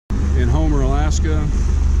in Homer, Alaska.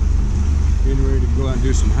 Getting ready to go out and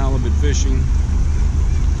do some halibut fishing.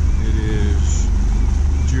 It is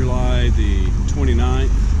July the 29th.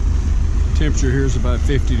 Temperature here is about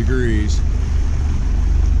 50 degrees.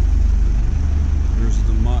 There's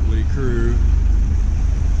the motley crew.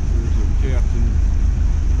 There's the captain.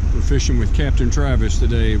 We're fishing with Captain Travis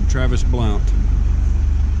today, Travis Blount.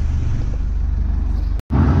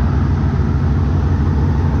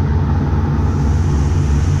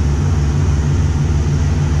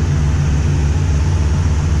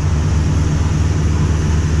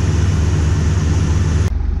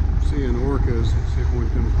 Seeing orcas, see if one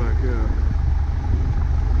comes back up.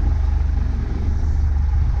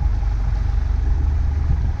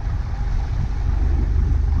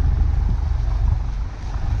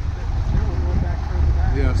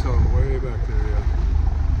 Yeah, I saw him way back there, yeah.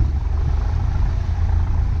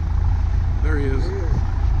 There he is.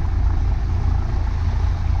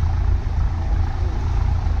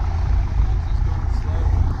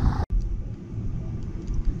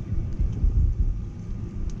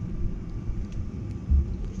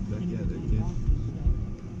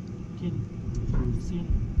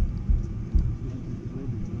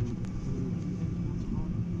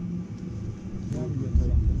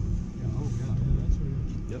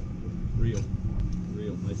 Yep, real,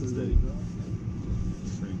 nice and steady.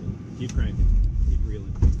 Keep cranking, keep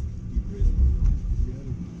reeling, keep reeling.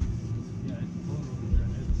 Yeah, it's floating over there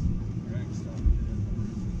and it's drag stuff.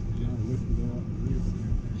 Yeah, lift it up.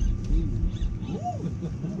 Ooh,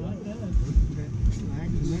 like that.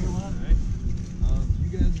 Alright, you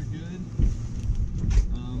guys are good.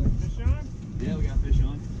 Fish on? Yeah, we got fish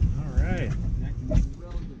on. Alright.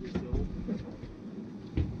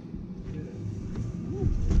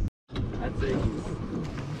 I'd say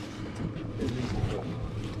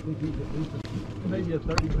maybe a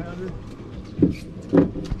 30 pounder.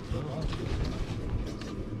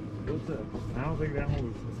 What's that? I don't think that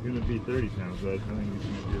one was going to be 30 pounds, but I think it's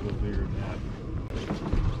going to be a little bigger than that.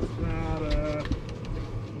 It's about a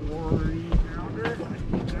 40 pounder.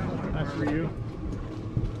 That one for you.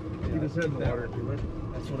 Keep his head in the water if you would.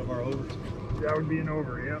 That's one of our overs. That would be an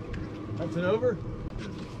over, yep. That's an over? If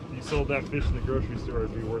you sold that fish in the grocery store,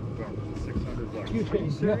 it'd be worth about $600. Are you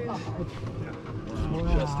serious? Yeah. Wow.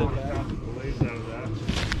 Just it. Fillets out of that.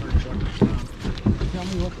 $30 a pound. Tell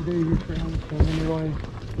me what to do here, Crown. When you're going.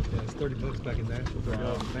 Yeah, it's $30 back in Nashville.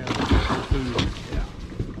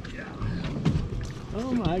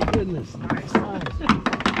 Oh my goodness. Nice.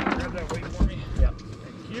 Grab that weight for me. Yep.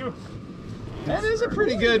 Thank you. That is a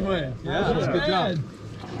pretty good one. Yeah, that's a good job.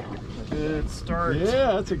 Good start.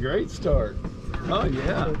 Yeah, that's a great start. Oh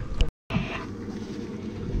yeah.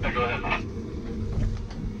 Yeah, go ahead.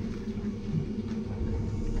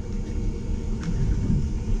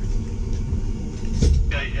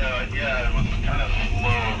 Yeah, it was kind of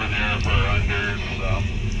slow over there for unders.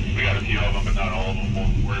 We got a few of them, but not all of them. We'll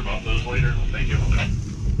worry about those later. Thank you.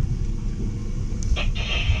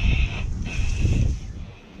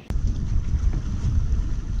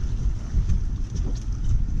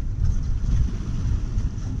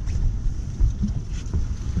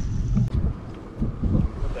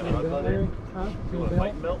 Huh? You want a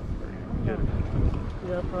white milk? Good.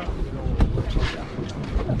 Yeah, probably.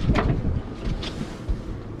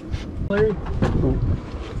 Larry?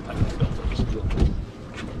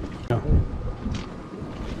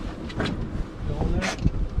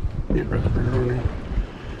 Yeah, right there.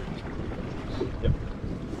 Yep.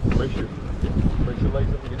 Brace your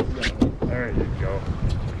legs up against the ground. There you go.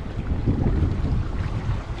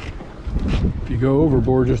 If you go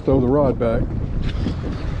overboard, just throw the rod back.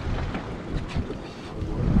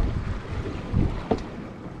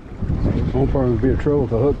 Won't probably be a trouble if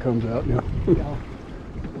the hook comes out. Yeah.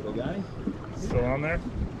 Little guy? Still on there?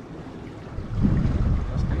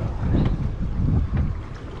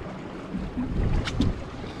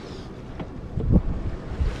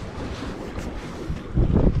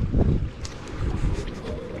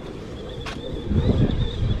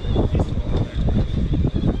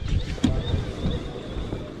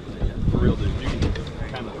 For real, dude, you can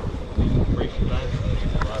kind of brace your legs.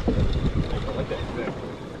 Like that.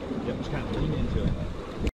 Yep, just kind of lean into it.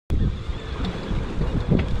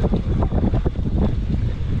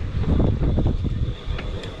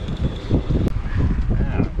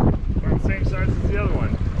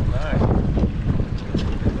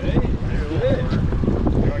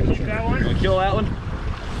 kill that one?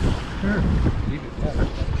 Sure.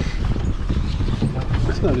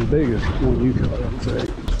 That's not as big as one you caught, I would say.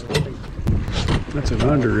 That's an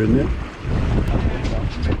under, isn't it?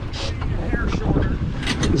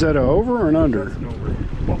 Is that an over or an under? That's an over.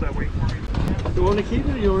 Hold that weight for me. You want to keep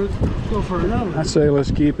it or you want to go for another? I'd say let's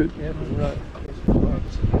keep it. Yeah, right.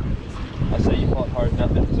 I say you fought hard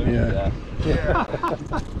enough to deserve Yeah. that.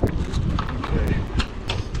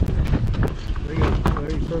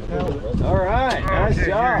 All right, nice Okay,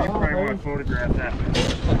 job. Here, you probably want to photograph that.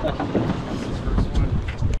 That's his first one.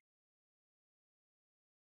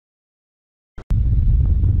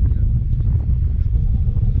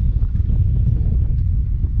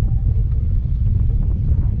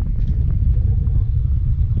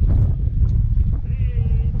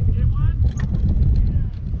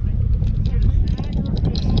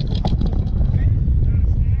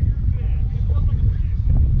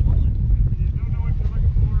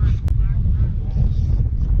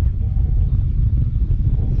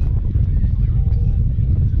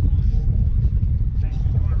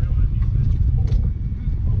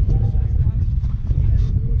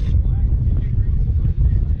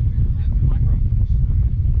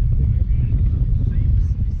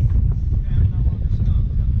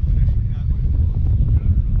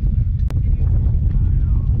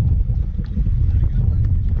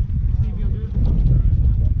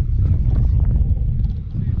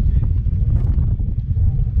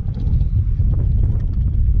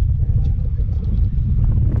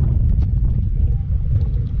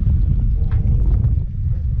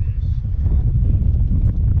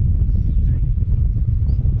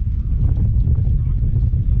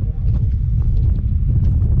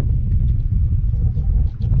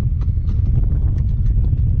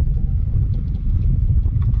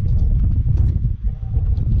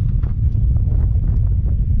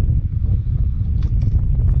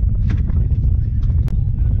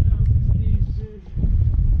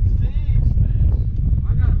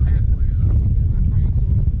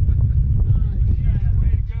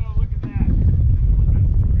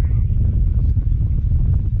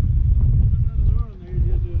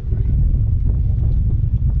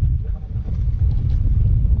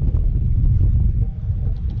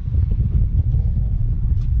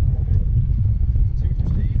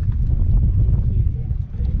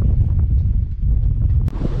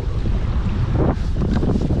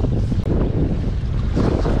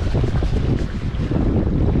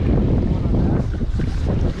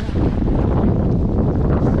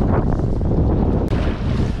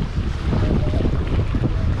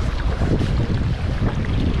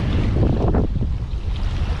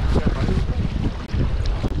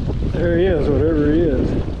 There he is, whatever he is.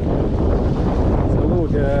 It's a little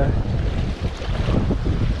guy.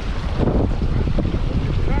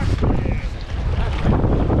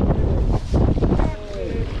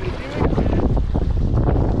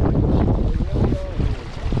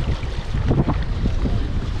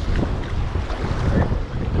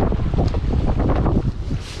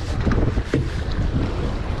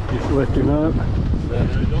 Just lift him up.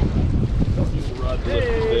 Don't use the rod to lift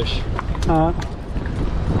the fish.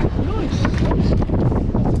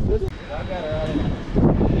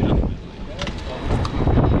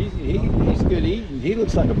 He's good eating. He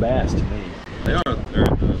looks like a bass to me. They are. They're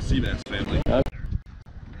in the sea bass family. Okay,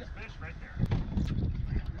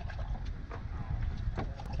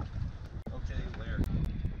 Larry.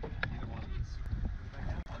 Either one of these.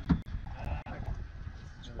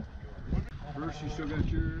 Bruce, you still got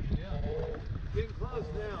yours? Getting close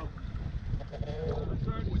now. I'm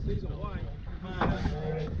starting to see the white. I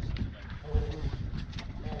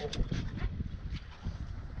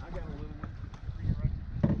got a little one.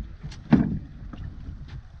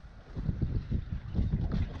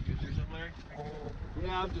 Get yours up, Larry?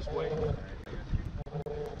 Yeah, I'm just waiting.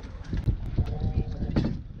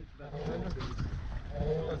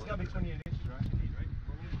 It's got to be 28 inches, right?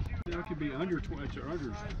 That could be under 20 or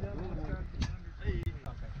under.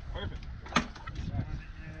 Perfect.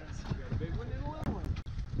 Got a big one and a little one.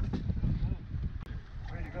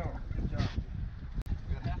 Way to go. Good job.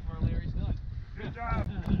 We got half of our Larry's done. Good job.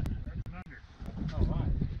 That's an under. All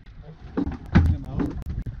right.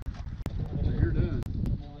 So you're done.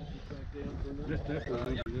 Just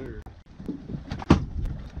definitely think you're there.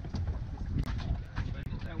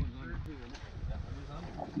 That one's under.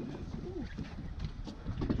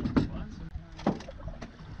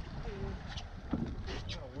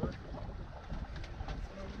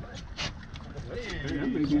 Hey, that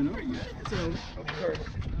may be an over. Those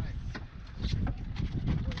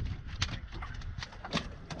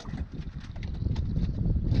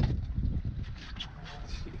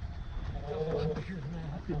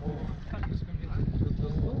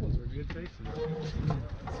little ones are good tasting.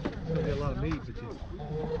 They got a lot of meat, but you.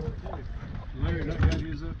 Larry, not got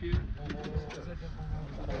his up yet?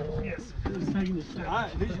 Yes. Who's taking the shot? All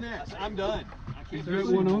right, who's next? I'm done. I Is can't there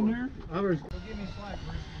one on there? I was.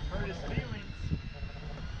 Curtis Feelings.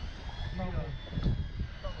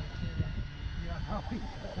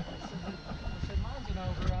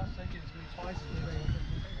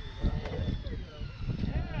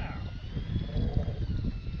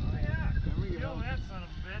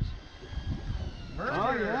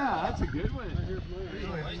 Oh yeah, that's a good one.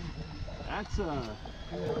 That's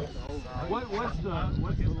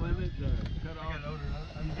what's the limit to cut off?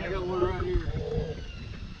 I got one right here.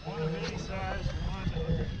 One of any size, one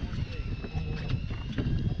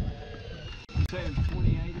Saying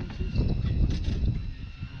 28 inches.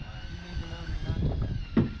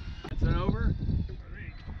 That's it over?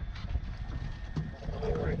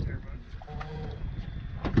 right there, bud.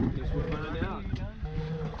 Guess we'll find out.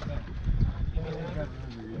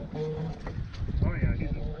 Oh yeah, he's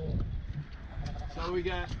over. So we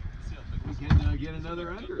can get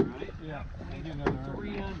another under, right? Yeah, I'll get another 3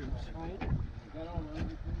 unders, right?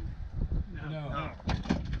 No.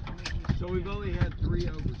 So we've only had 3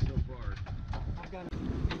 overs so far.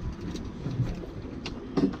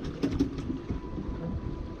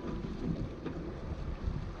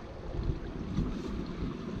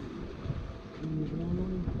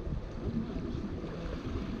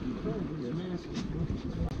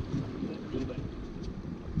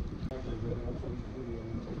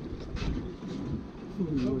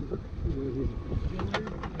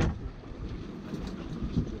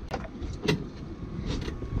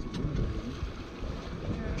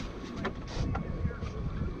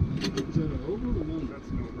 Is that an over or no? That's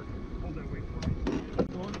an over. Hold that weight for me.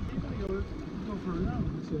 Go for it now.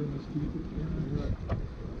 So let's keep it.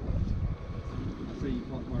 I say you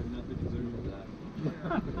fought hard enough to deserve that.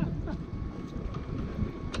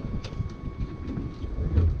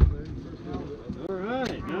 All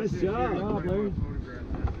right, nice job. Larry.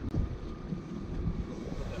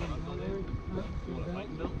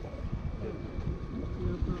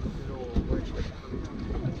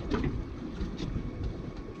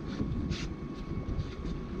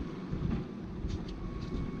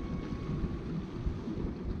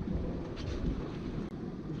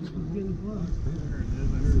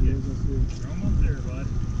 You're almost there, bud.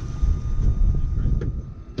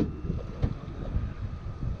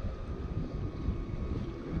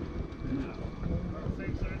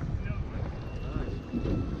 Same size as the other one.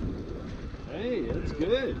 Hey, that's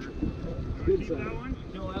good. You Good want to keep size. that one?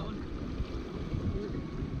 Kill that one?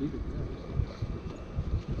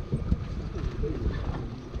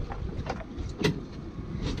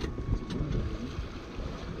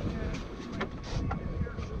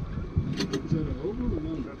 Is that an over or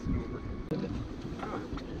no? That's an over.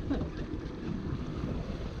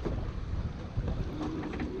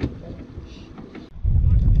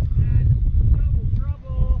 Double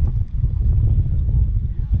trouble.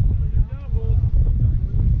 Double.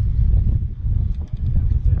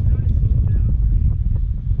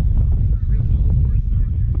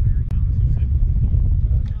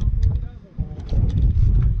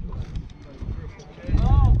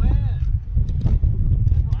 Oh, man.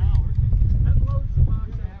 Wow. That loads the box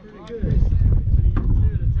out pretty good.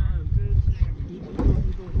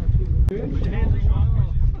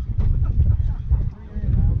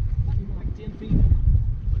 Like 10 feet.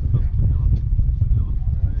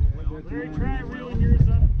 Larry, try reeling yours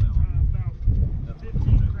up about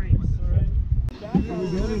 15 crates. We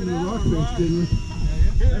got it in the rock bench, didn't we?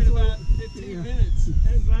 Here in about 15 minutes.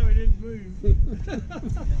 That's why we didn't move.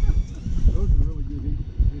 Those are really good.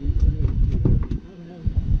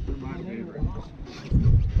 They're my favorite.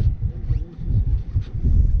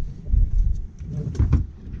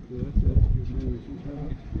 Yeah, that's good news. She's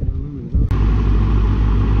got a limit of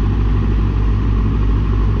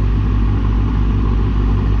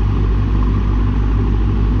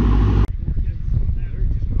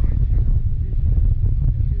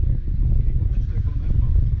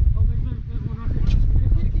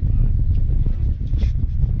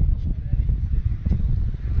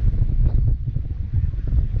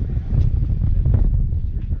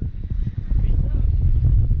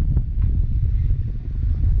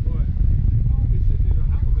What? It's a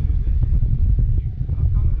halibut.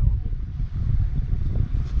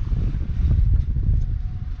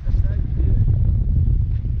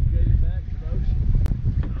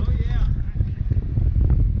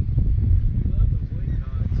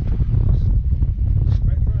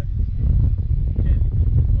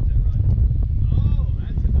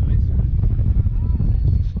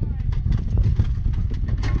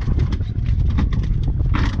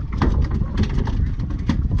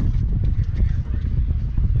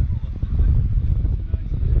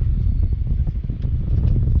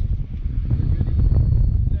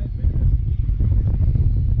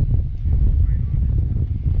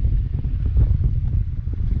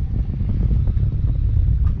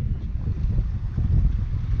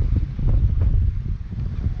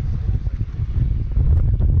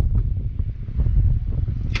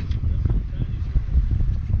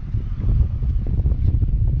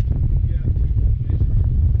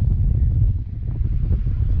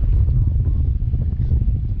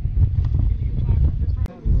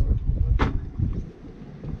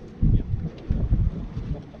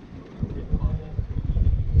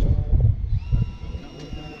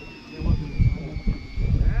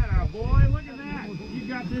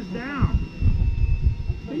 this down.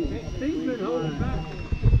 He's been holding back.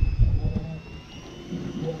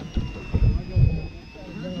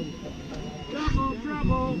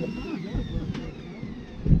 Trouble.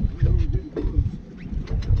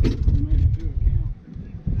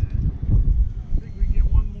 I think we get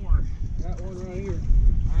one more. Got one right here.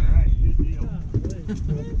 All right, good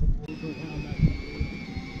deal.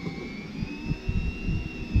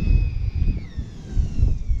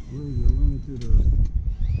 Where's the limit to the,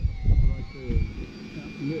 right there?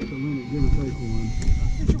 That's the limit, give or take one.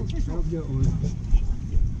 I've got one.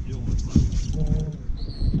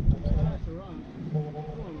 That's all right.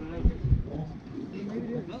 Come on, man.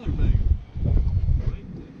 Another thing.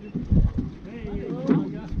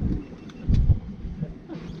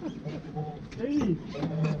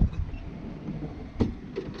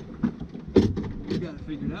 You got it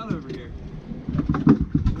figured out over here.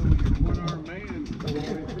 One-armed man.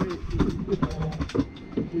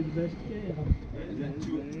 Do the best you can. Is that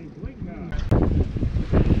two?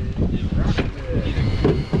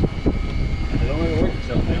 Don't let it work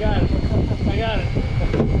yourself. I got it. I got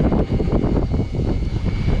it.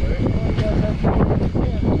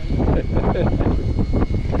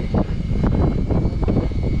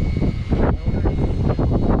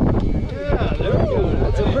 Yeah, there we go.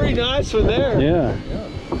 That's a pretty nice one there. Yeah.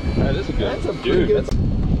 That is a good That's a one. pretty Dude, good. that's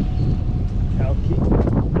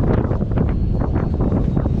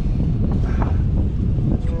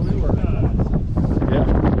Yeah.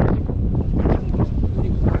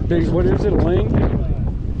 Big, what is it, a ling?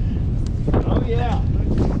 Oh yeah.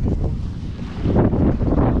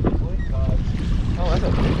 oh, that's a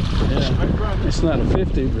Yeah. It's not a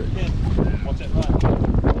 50, but what's that right?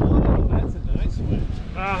 Oh, that's a nice one.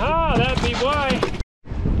 Aha, that'd be why.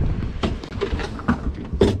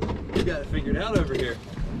 You got it figured out over here.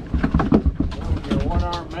 You're a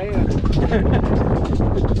one-armed man.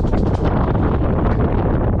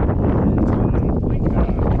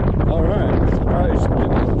 all right.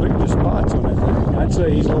 Probably look at the spots on that thing. I'd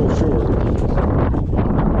say he's a little short.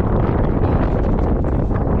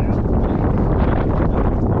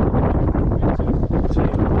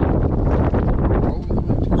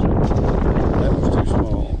 That was too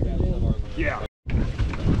small. Yeah.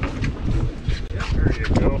 There you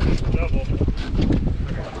go. Double.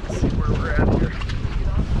 Let's see where we're at here.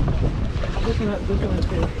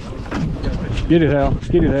 Get it, Hal.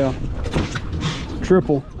 Get it, Hal.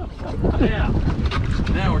 Triple. Yeah.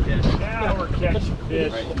 Now we're catching. Now we're catching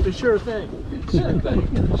fish. The sure thing. Sure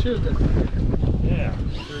thing. Sure thing. Yeah,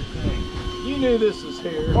 sure thing. You knew this was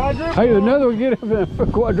here. Quadruple. Hey, another one. Get up a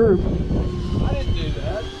quadruple. I didn't do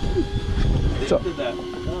that. So- Steve did that.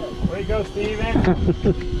 Way to go, Steven. We're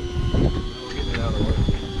getting it out of the way.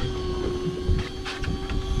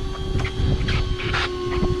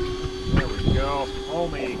 There we go.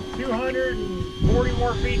 Only 240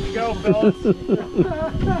 more feet to go, fellas.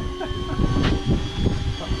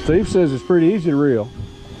 Steve says it's pretty easy to reel.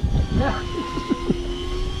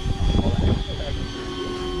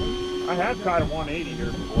 I have caught a 180 here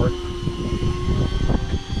before. I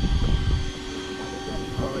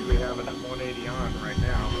don't think we have a 180 on right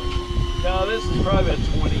now. No, this is probably a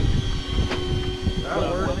 20.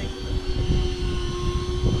 That'll work.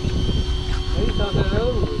 He thought that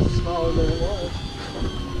other one was smaller than it was.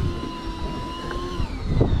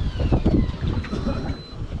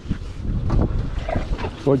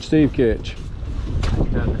 What'd Steve catch?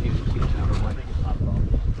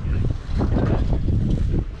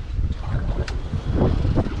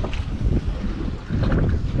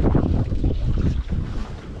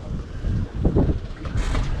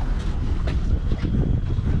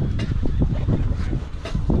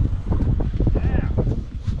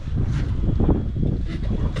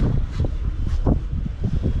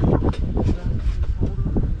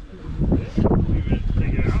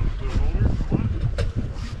 Take it out, put a holder on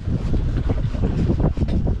it.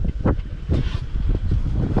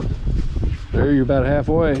 There, you're about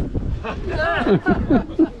halfway. I'm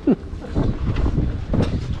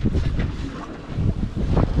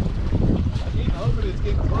hoping it's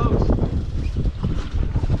getting close.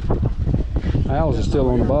 Owls is still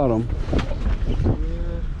on the bottom.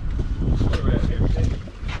 Where we at here?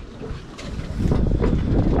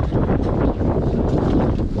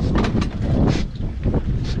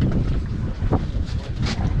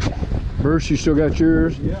 Bruce, you still got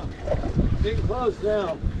yours? Yeah. Getting close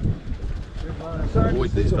now. Starting Avoid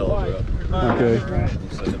to see these the fellas white. are up. Okay.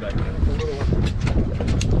 Send it back in.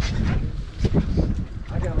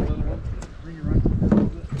 I got a little one. Bring it right.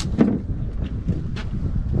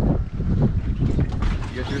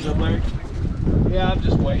 You got yours up, Larry? Yeah, I'm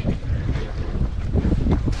just waiting.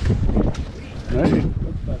 Hey,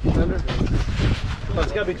 About Under? Oh,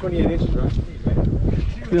 it's got to be 28 inches, right?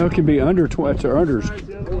 You know, it can be under 20 or unders.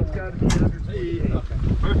 The other one's got to be under 28. Okay.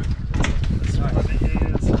 Perfect. This one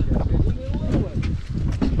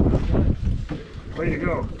is. Way to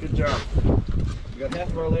go. Good job. We got half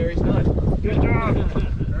of our Larry's done. Good job.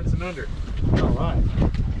 That's an under. All right.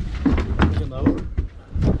 Look in the over.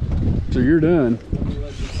 So you're done.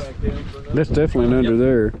 That's definitely an under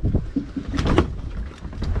there.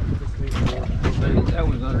 That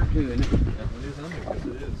one's under too, isn't it? That one is under. Yes,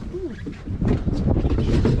 it is.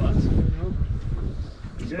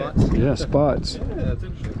 Spots? Yeah, spots. Yeah, that's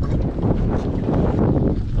interesting.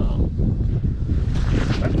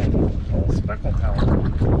 Speckle power.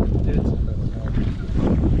 It is.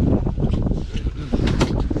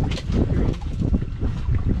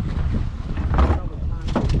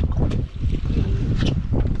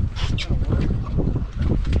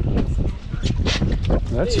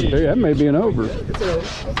 That's a big, that may be an over. It's a,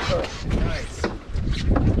 nice.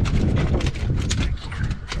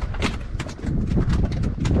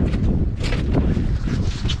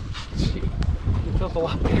 Gee, it felt a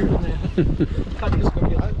lot bigger than that.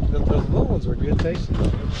 Those little ones were good tasting.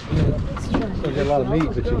 Still got a lot of meat,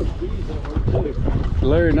 but you.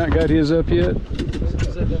 Larry not got his up yet?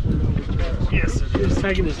 Yes. He's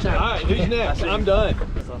taking his time. All right, who's next? I'm done.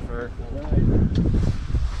 That's not fair.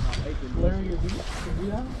 Larry, you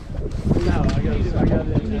out? No, I got it.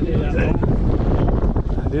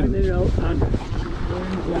 I didn't.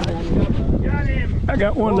 Got him. I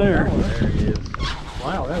got one there. There he is.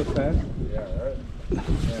 Wow, that was fast. Yeah, right.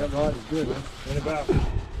 That rod is good, man. In about a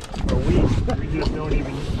week, we just don't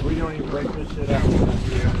even break this shit out.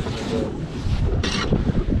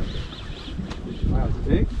 Wow, is it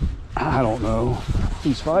big? I don't know.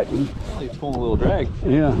 He's fighting. Well, he's pulling a little drag.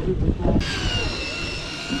 Yeah.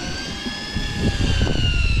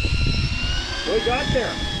 What we got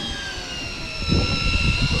there?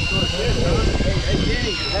 Hey,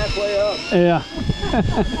 Kenny, you're halfway up. Yeah.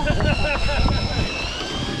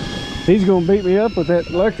 He's gonna beat me up with that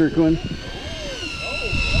electric one.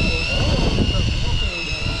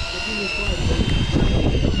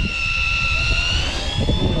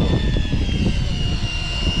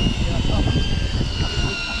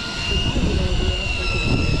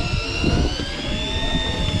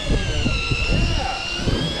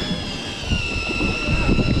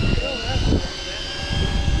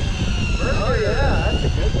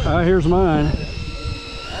 Here's mine.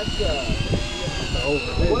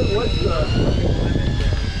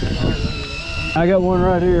 I got one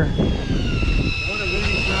right here. One of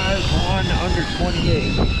any size, one under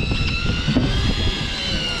 28.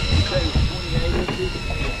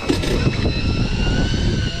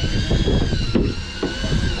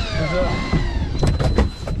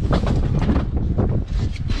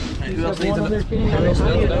 Who else needs an over?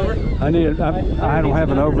 I don't have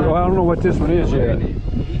an over. Well, I don't know what this one is yet.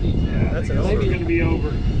 That's an over. It's going to be over.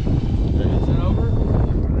 Is it over?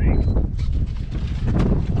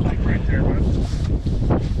 Like right there, bud.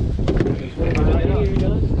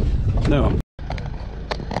 No.